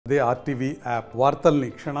అదే RTV app వార్తల్ని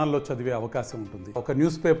క్షణాల్లో చదివే అవకాశం ఉంటుంది. ఒక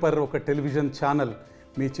న్యూస్ పేపర్, ఒక టెలివిజన్ ఛానల్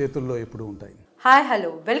మీ చేతుల్లో ఎప్పుడూ ఉంటాయి. Hi hello,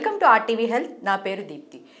 welcome to RTV health. నా పేరు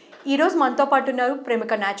దీప్తి. ఈరోజు మనతో పాటు ఉన్నారు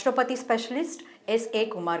ప్రముఖ న్యాచురోపతి స్పెషలిస్ట్ SA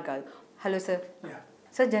కుమార్ గారు. Hello sir.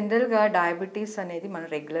 సార్, జనరల్గా డయాబెటీస్ అనేది మనం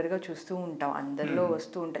రెగ్యులర్గా చూస్తూ ఉంటాం, అందరిలో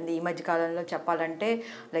వస్తూ ఉంటుంది. ఈ మధ్య కాలంలో చెప్పాలంటే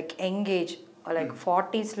లైక్ యంగ్ ఏజ్, లైక్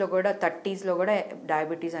 40sలో కూడా 30sలో కూడా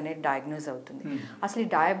డయాబెటీస్ అనేది డయాగ్నోజ్ అవుతుంది. అసలు ఈ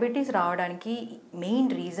డయాబెటీస్ రావడానికి మెయిన్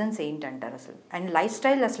రీజన్స్ ఏంటంటారు అసలు? అండ్ లైఫ్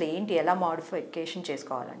స్టైల్ అసలు ఏంటి, ఎలా మోడిఫికేషన్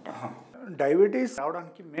చేసుకోవాలంటారు? డయాబెటీస్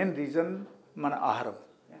రావడానికి మెయిన్ రీజన్ మన ఆహారం.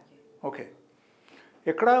 ఓకే,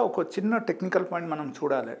 ఇక్కడ ఒక చిన్న టెక్నికల్ పాయింట్ మనం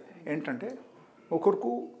చూడాలి. ఏంటంటే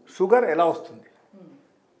ఒకరికి షుగర్ ఎలా వస్తుంది,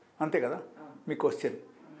 అంతే కదా మీ క్వశ్చన్.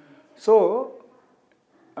 సో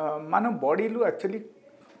మన బాడీలో యాక్చువల్లీ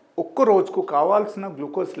ఒక్క రోజుకు కావాల్సిన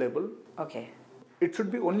glucose level okay, it should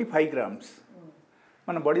be only 5 grams.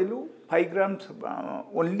 మన బాడీలో 5 grams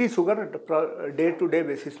only sugar day to day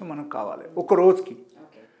బేసిస్లో మనకు కావాలి ఒక రోజుకి.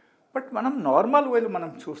 బట్ మనం నార్మల్ వేలో మనం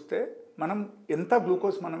చూస్తే మనం ఎంత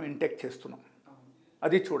గ్లూకోజ్ మనం ఇంటేక్ చేస్తున్నాం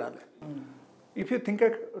అది చూడాలి. If you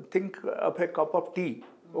think of a cup of tea,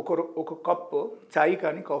 ఒక కప్ చాయ్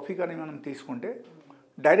కానీ కాఫీ కానీ మనం తీసుకుంటే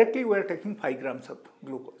directly we are taking 5 grams of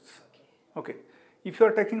glucose. Okay, if you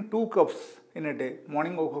are taking 2 cups in a day,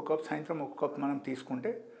 morning ఒక కప్, సాయంత్రం ఒక కప్ మనం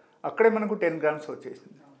తీసుకుంటే అక్కడే మనకు 10 grams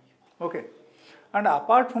వచ్చేసింది. Okay, and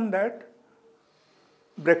apart from that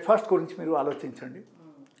breakfast గురించి మీరు ఆలోచించండి.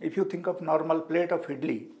 If you think of normal plate of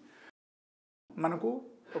idli మనకు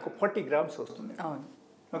ఒక 40 grams వస్తుంది.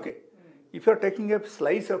 Okay, if you are taking a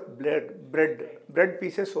slice of bread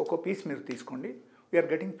pieces, ఒక పీస్ మీరు తీసుకోండి, we are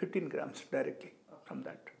getting 15 grams directly from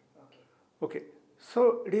that. Okay, so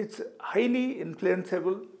it is highly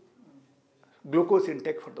ఇన్ఫ్లుయెన్సబుల్ glucose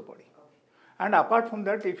intake for the body. And apart from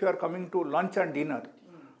that if you are coming to lunch and dinner,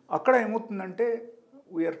 అక్కడ ఏమవుతుందంటే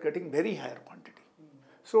we are getting very hire quantity.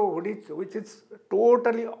 So which is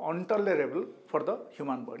totally అన్టాలరబుల్ for the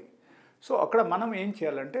human body. So అక్కడ మనం ఏం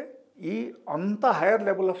చేయాలంటే ఈ అంత higher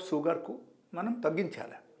level of షుగర్కు మనం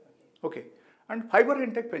తగ్గించాలి. ఓకే, అండ్ ఫైబర్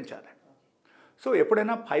ఇంటేక్ పెంచాలి. సో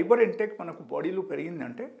ఎప్పుడైనా ఫైబర్ ఇంటేక్ మనకు బాడీలో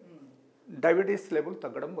పెరిగిందంటే డయాబెటీస్ లెవెల్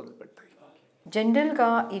తగ్గడం మొదలుపెడతాయి. జనరల్గా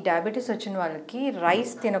ఈ డయాబెటీస్ వచ్చిన వాళ్ళకి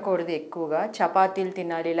రైస్ తినకూడదు, ఎక్కువగా చపాతీలు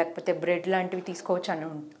తినాలి, లేకపోతే బ్రెడ్ లాంటివి తీసుకోవచ్చు అని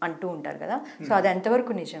అంటూ ఉంటారు కదా. సో అది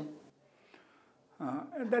ఎంతవరకు నిజం?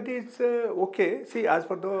 That is okay. C as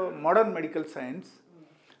per the modern medical science,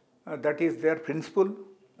 that is there principal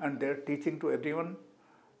and they are teaching to every one.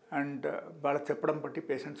 And వాళ్ళ చెప్పడం బట్టి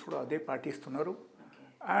పేషెంట్స్ కూడా అదే పాటిస్తున్నారు.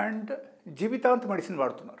 అండ్ జీవితాంత మెడిసిన్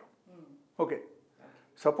వాడుతున్నారు. ఓకే,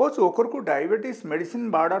 సపోజ్ ఒకరికి డయాబెటీస్ మెడిసిన్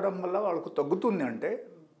వాడడం వల్ల వాళ్ళకు తగ్గుతుంది అంటే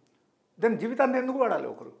దాని జీవితాన్ని ఎందుకు వాడాలి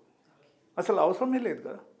ఒకరు? అసలు అవసరమే లేదు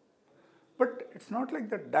కదా. But it's not like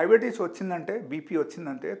that. Diabetes వచ్చిందంటే, బీపీ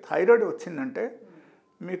వచ్చిందంటే, థైరాయిడ్ వచ్చిందంటే,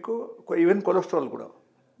 మీకు ఈవెన్ కొలెస్ట్రాల్ కూడా,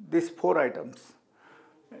 దిస్ 4 items,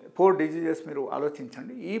 4 diseases మీరు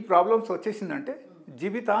ఆలోచించండి. ఈ ప్రాబ్లమ్స్ వచ్చేసిందంటే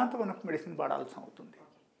జీవితాంతం మనకు మెడిసిన్ వాడాల్సి అవుతుంది,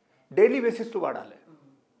 డైలీ బేసిస్లో వాడాలి.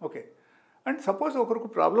 ఓకే, అండ్ సపోజ్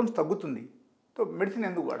ఒకరికి ప్రాబ్లమ్స్ తగ్గుతుంది, సో మెడిసిన్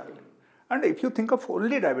ఎందుకు వాడాలి? And if you think of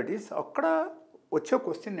only diabetes, అక్కడ వచ్చే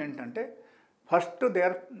క్వశ్చన్ ఏంటంటే first they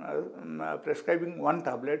are prescribing 1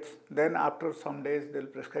 tablet, then after some days they will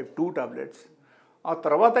prescribe 2 tablets. ఆ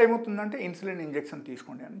తర్వాత ఏమవుతుందంటే ఇన్సులిన్ ఇంజెక్షన్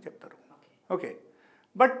తీసుకోండి అని చెప్తారు. ఓకే,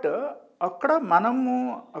 బట్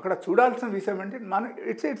అక్కడ చూడాల్సిన విషయం ఏంటి,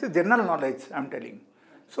 it's general knowledge I'm telling.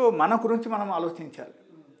 So మన గురించి మనం ఆలోచించాలి.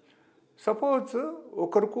 సపోజ్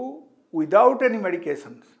ఒకరికి without any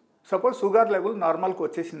medications, suppose sugar level నార్మల్కి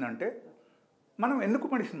వచ్చేసిందంటే మనం ఎందుకు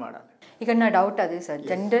మెడిసిన్ వాడాలి? ఇక్కడ నా డౌట్ అదే సార్.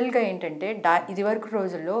 జనరల్గా ఏంటంటే ఇదివరకు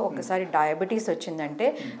రోజుల్లో ఒకసారి డయాబెటీస్ వచ్చిందంటే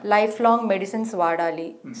లైఫ్ లాంగ్ మెడిసిన్స్ వాడాలి,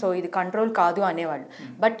 సో ఇది కంట్రోల్ కాదు అనేవాళ్ళు.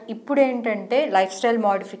 బట్ ఇప్పుడు ఏంటంటే లైఫ్ స్టైల్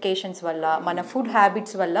మోడిఫికేషన్స్ వల్ల, మన ఫుడ్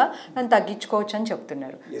హ్యాబిట్స్ వల్ల నన్ను తగ్గించుకోవచ్చు అని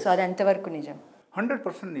చెప్తున్నారు. సో అది ఎంతవరకు నిజం?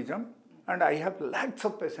 100% నిజం. And I have lakhs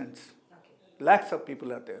of patients, lakhs of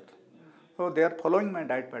people are there. So they are following my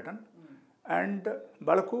diet pattern and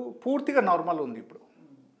వాళ్ళకు పూర్తిగా నార్మల్ ఉంది ఇప్పుడు.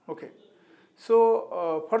 Okay, so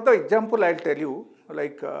for the example I tell you,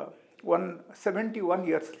 like 71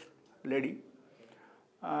 years lady,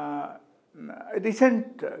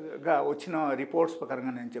 రీసెంట్గా వచ్చిన reports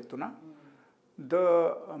ప్రకారంగా నేను చెప్తున్నా, the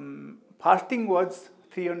fasting was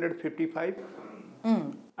 355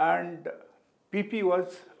 and PP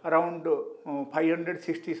was around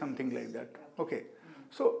 560 something like that. Okay,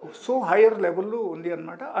 so higher లెవెల్లో ఉంది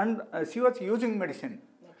అనమాట. And she was using medicine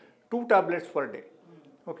 2 tablets per day.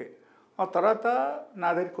 Okay, ఆ తర్వాత నా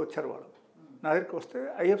దగ్గరికి వచ్చారు వాళ్ళు. నా దగ్గరికి వస్తే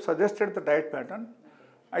I have suggested the diet pattern.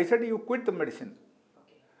 I said you quit the medicine.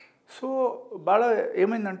 So వాళ్ళ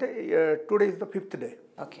ఏమైందంటే today is the 5th day.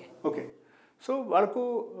 Okay. Okay. So వాళ్ళకు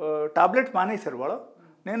టాబ్లెట్ మానేశారు వాళ్ళు.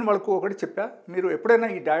 నేను వాళ్ళకు ఒకటి చెప్పా, మీరు ఎప్పుడైనా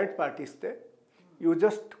ఈ డయట్ పాటిస్తే you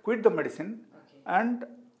just quit the medicine and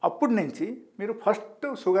అప్పటి నుంచి మీరు ఫస్ట్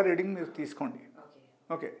షుగర్ రీడింగ్ మీరు తీసుకోండి.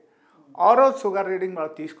 ఓకే. ఆ రోజు షుగర్ రీడింగ్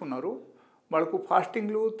వాళ్ళు తీసుకున్నారు, వాళ్ళకు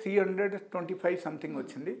ఫాస్టింగ్లు 325 సంథింగ్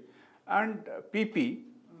వచ్చింది అండ్ పీపీ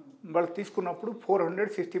వాళ్ళు తీసుకున్నప్పుడు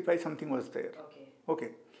 465 సంథింగ్ వస్తాయి. Okay.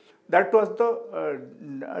 That was the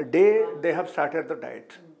day they have started the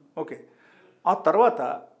diet. Okay. ఆ తర్వాత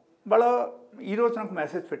వాళ్ళ ఈరోజు నాకు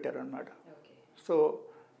మెసేజ్ పెట్టారనమాట. So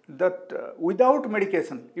that without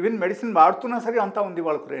medication, even medicine వాడుతున్నా సరే అంతా ఉంది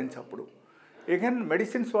వాళ్ళకు రేంజ్. అప్పుడు అగైన్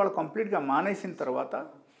మెడిసిన్స్ వాళ్ళు కంప్లీట్గా మానేసిన తర్వాత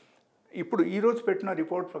ఇప్పుడు ఈరోజు పెట్టిన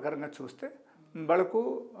రిపోర్ట్ ప్రకారంగా చూస్తే వాళ్ళకు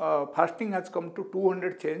fasting has come to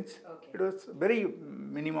 200 change. It was very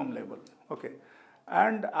minimum level. Okay.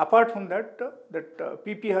 And apart from that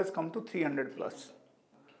PP has come to 300+.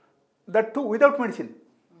 That to without medicine.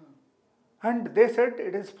 And they said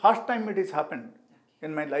it is first time it is happened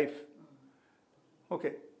in my life.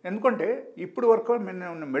 Okay. ఎందుకంటే ఇప్పుడు వరకు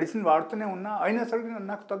నేను medicine వాడుతూనే ఉన్నా, అయినా సరే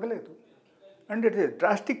నాకు తగ్గలేదు. And it is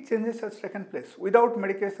drastic changes has taken place. Without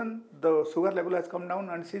medication, the sugar level has come down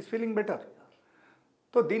and she is feeling better.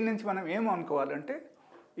 So, దీని నుంచి మనం ఏం అనుకోవాలంటే,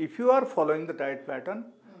 if you are following the diet pattern,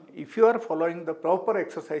 if you are following the proper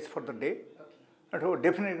exercise for the day,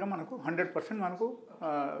 డెఫినెట్గా మనకు 100% మనకు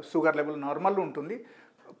sugar level normal ఉంటుంది.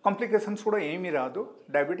 Complications కూడా ఏమీ రాదు.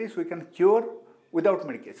 Diabetes we can cure without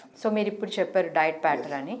medication. So మీరు ఇప్పుడు చెప్పారు డైట్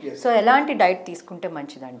ప్యాటర్న్ అని. సో ఎలాంటి డైట్ తీసుకుంటే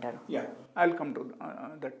మంచిది అంటారు? Yeah, I will come to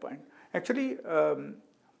that point. Actually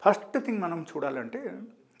first thing మనం చూడాలంటే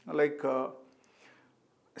లైక్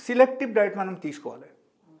సిలెక్టివ్ డైట్ మనం తీసుకోవాలి.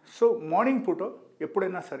 సో మార్నింగ్ పూట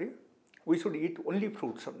ఎప్పుడైనా సరే we should eat only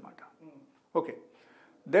fruits అనమాట. Okay.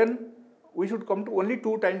 Then we should come to only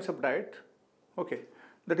 2 times of diet. Okay.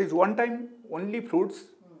 That is 1 time only fruits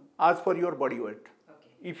as per your body weight.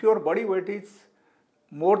 If your body weight is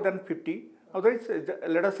more than 50, otherwise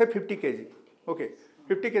let us say 50 kg. Okay.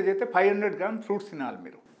 50 kg అయితే 500 grams fruits తినాలి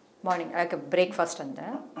మీరు morning, like breakfast అంతా.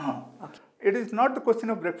 It is not the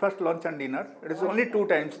question of breakfast, lunch and dinner. It is only 2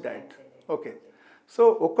 times diet. Okay. So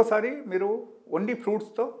ఒక్కసారి మీరు only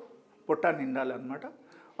ఫ్రూట్స్తో పొట్ట నిండాలి అనమాట.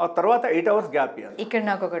 ఆ తర్వాత 8 hours గ్యాప్ ఇవ్వాలి. ఇక్కడ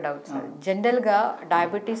నాకు ఒక డౌట్ సార్, జనరల్గా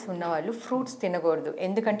డయాబెటీస్ ఉన్న వాళ్ళు ఫ్రూట్స్ తినకూడదు,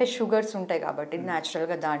 ఎందుకంటే షుగర్స్ ఉంటాయి కాబట్టి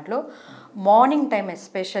న్యాచురల్గా దాంట్లో. మార్నింగ్ టైం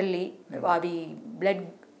ఎస్పెషల్లీ అవి బ్లడ్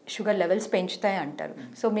షుగర్ లెవెల్స్ పెంచుతాయి అంటారు.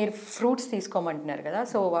 సో మీరు ఫ్రూట్స్ తీసుకోమంటున్నారు కదా,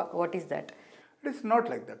 so what is that? It is not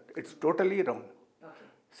like that. It's totally wrong.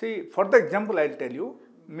 C for the example I will tell you.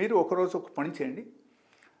 మీరు ఒకరోజు ఒక పని చేయండి.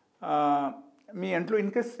 మీ ఇంట్లో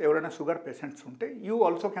ఇన్ కేస్ ఎవరైనా షుగర్ పేషెంట్స్ ఉంటే you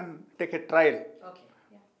also can take a trial.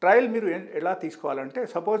 Trial మీరు ఎలా తీసుకోవాలంటే,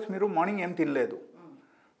 సపోజ్ మీరు మార్నింగ్ ఏం తినలేదు,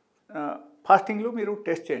 ఫాస్టింగ్లో మీరు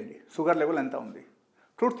టెస్ట్ చేయండి షుగర్ లెవెల్ ఎంత ఉంది.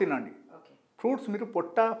 ఫ్రూట్స్ తినండి. ఫ్రూట్స్ మీరు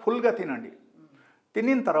పొట్ట ఫుల్గా తినండి.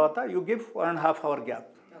 తినిన తర్వాత you give 1.5 hour gap.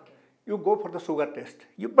 You go for the sugar test.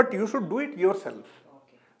 But you should do it your self.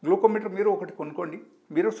 Glucometer మీరు ఒకటి కొనుక్కోండి,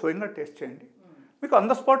 మీరు స్వయంగా టెస్ట్ చేయండి. మీకు ఆన్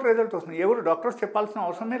ద స్పాట్ రిజల్ట్ వస్తుంది. ఎవరు డాక్టర్స్ చెప్పాల్సిన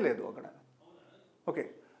అవసరమే లేదు అక్కడ. Okay.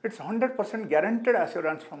 It's 100% guaranteed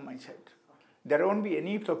assurance from my side. There won't be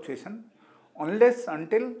any fluctuation unless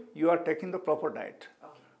until you are taking the proper diet.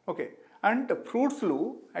 Okay. And fruits lo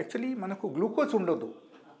actually manaku glucose undadu,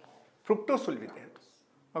 fructose will be there.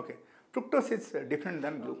 Okay. Fructose is different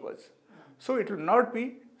than glucose, so it will not be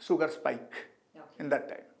sugar spike in that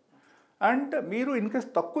time. And meeru in case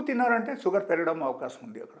takku tinarante sugar peradam avakasam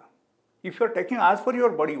undi akkada. If you are taking as per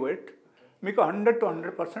your body weight, meeku 100 to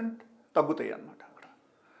 100% taggutayi annamata akkada.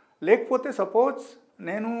 Lekapothe suppose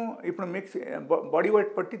నేను ఇప్పుడు mix body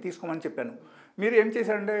weight పట్టి తీసుకోమని చెప్పాను. మీరు ఏం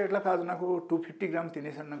చేశారంటే, ఎట్లా కాదు నాకు 250 grams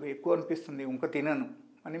తినేసాను, నాకు ఎక్కువ అనిపిస్తుంది, ఇంకా తినను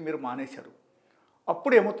అని మీరు మానేశారు.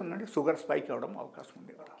 అప్పుడు ఏమవుతుందంటే షుగర్ స్పైక్ అవ్వడం అవకాశం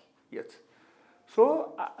ఉంది కదా. Yes. So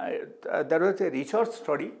there was a research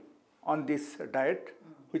study on this diet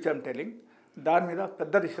which I'm telling. దాని మీద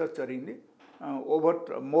పెద్ద రీసెర్చ్ జరిగింది. ఓవర్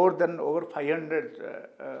 500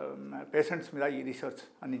 పేషెంట్స్ మీద ఈ రీసెర్చ్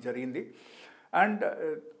అన్ని జరిగింది. అండ్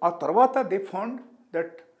ఆ తర్వాత they found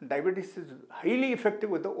that diabetes is highly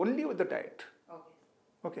effective only with the diet.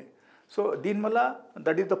 Okay. So dinmala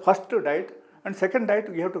that is the first diet. And second diet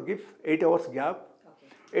you have to give 8 hours gap.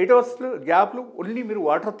 8 hours gap lo only మీరు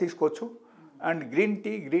water తీసుకోవచ్చు and green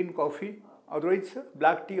tea, green coffee, otherwise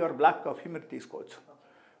black tea are black coffee మీరు తీసుకోవచ్చు.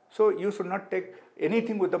 So you should not take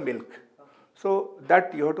anything with the milk. So that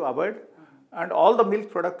you have to avoid. And all the milk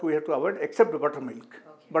product we have to avoid except butter milk.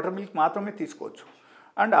 Butter milk మాత్రమే తీసుకోవచ్చు.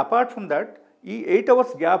 And apart from that ఈ 8 hours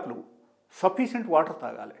గ్యాప్లు sufficient water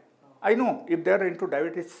తాగాలి. I know if they are into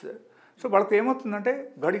diabetes so వాళ్ళకి ఏమవుతుందంటే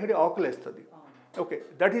గడి ఆకలి వేస్తుంది. Okay,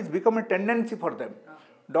 that is become a tendency for them.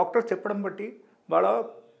 Doctors చెప్పడం బట్టి వాళ్ళ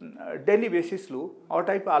డైలీ బేసిస్లో ఆ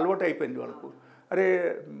టైప్ అలవాటు అయిపోయింది వాళ్ళకు. అరే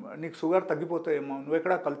నీకు షుగర్ తగ్గిపోతాయేమో, నువ్వు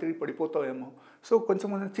ఎక్కడ కల్తీ పడిపోతావేమో, సో కొంచెం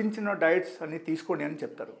చిన్న డయట్స్ అన్నీ తీసుకోండి అని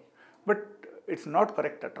చెప్తారు. But it's not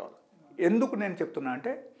correct at all. ఎందుకు నేను చెప్తున్నా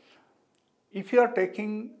అంటే, if you are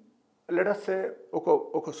taking let's సే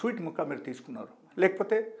ఒక స్వీట్ ముక్క మీరు తీసుకున్నారు,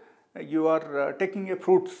 లేకపోతే you are taking a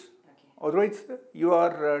fruits, otherwise you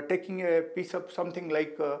are taking a piece of something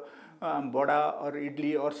like boda or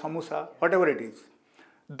idli or samosa, whatever it is.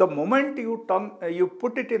 The moment you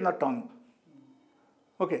put it in the tongue,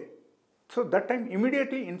 okay, so that time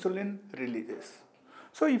immediately insulin releases.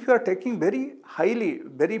 So if you are taking very highly,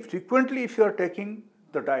 very frequently, if you are taking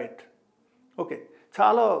the diet, okay,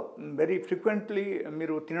 చాలా very frequently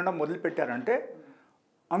మీరు తినడం మొదలుపెట్టారంటే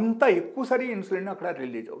అంత ఎక్కువసారి insulin అక్కడ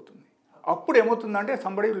release అవుతుంది. అప్పుడు ఏమవుతుందంటే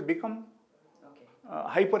somebody will become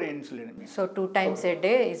hyper ఇన్సులినమిక్. So 2 times a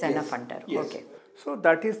day is enough అంటారు. Okay, so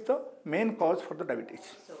that is the main cause for the diabetes.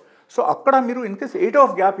 So అక్కడ మీరు ఇన్ కేస్ 8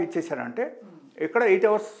 hours గ్యాప్ ఇచ్చేసారంటే, ఎక్కడ 8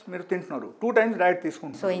 hours మీరు తింటున్నారు, 2 times డైట్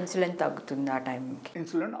తీసుకుంటారు, సో ఇన్సులిన్ తగ్గుతుంది ఆ టైంకి.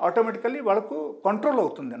 ఇన్సులిన్ ఆటోమేటికల్లీ వాళ్ళకు కంట్రోల్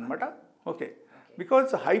అవుతుంది అనమాట. ఓకే, బికాజ్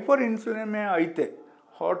హైపర్ ఇన్సులినమే అయితే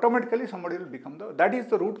automatically somebody will become that is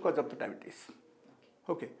the root cause of the diabetes.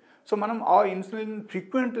 Okay, so మనం ఆ ఇన్సులిన్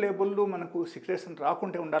ఫ్రీక్వెంట్ లెవెల్లో మనకు సిక్రేషన్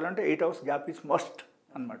రాకుంటే ఉండాలంటే 8 hours గ్యాప్ ఈజ్ మస్ట్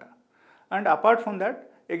అనమాట. And apart from that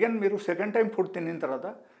again మీరు సెకండ్ టైం ఫుడ్ తినిన తర్వాత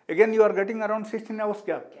again you are getting around 16 hours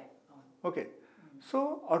gap. Okay, so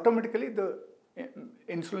automatically the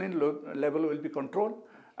insulin level will be control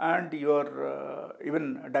and your even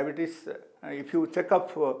diabetes if you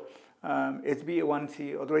checkup HbA1c,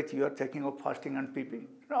 otherwise you are checking of fasting and PP,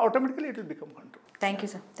 automatically it will become control. Thank you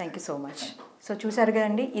sir, thank you so much. So చూసారు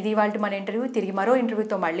కదండి, ఇది ఇవాళ మన interview. తిరిగి మరో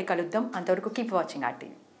ఇంటర్వ్యూతో మళ్ళీ కలుద్దాం. అంతవరకు కీప్ వాచింగ్ RTV.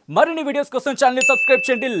 మరిన్ని వీడియోస్ కోసం ఛానల్ ని సబ్స్క్రైబ్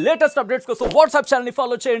చేయండి, లేటెస్ట్ అప్డేట్స్ కోసం వాట్సాప్ ఛానల్ ని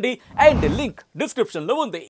ఫాలో చేయండి, అండ్ లింక్ డిస్క్రిప్షన్ లో ఉంది.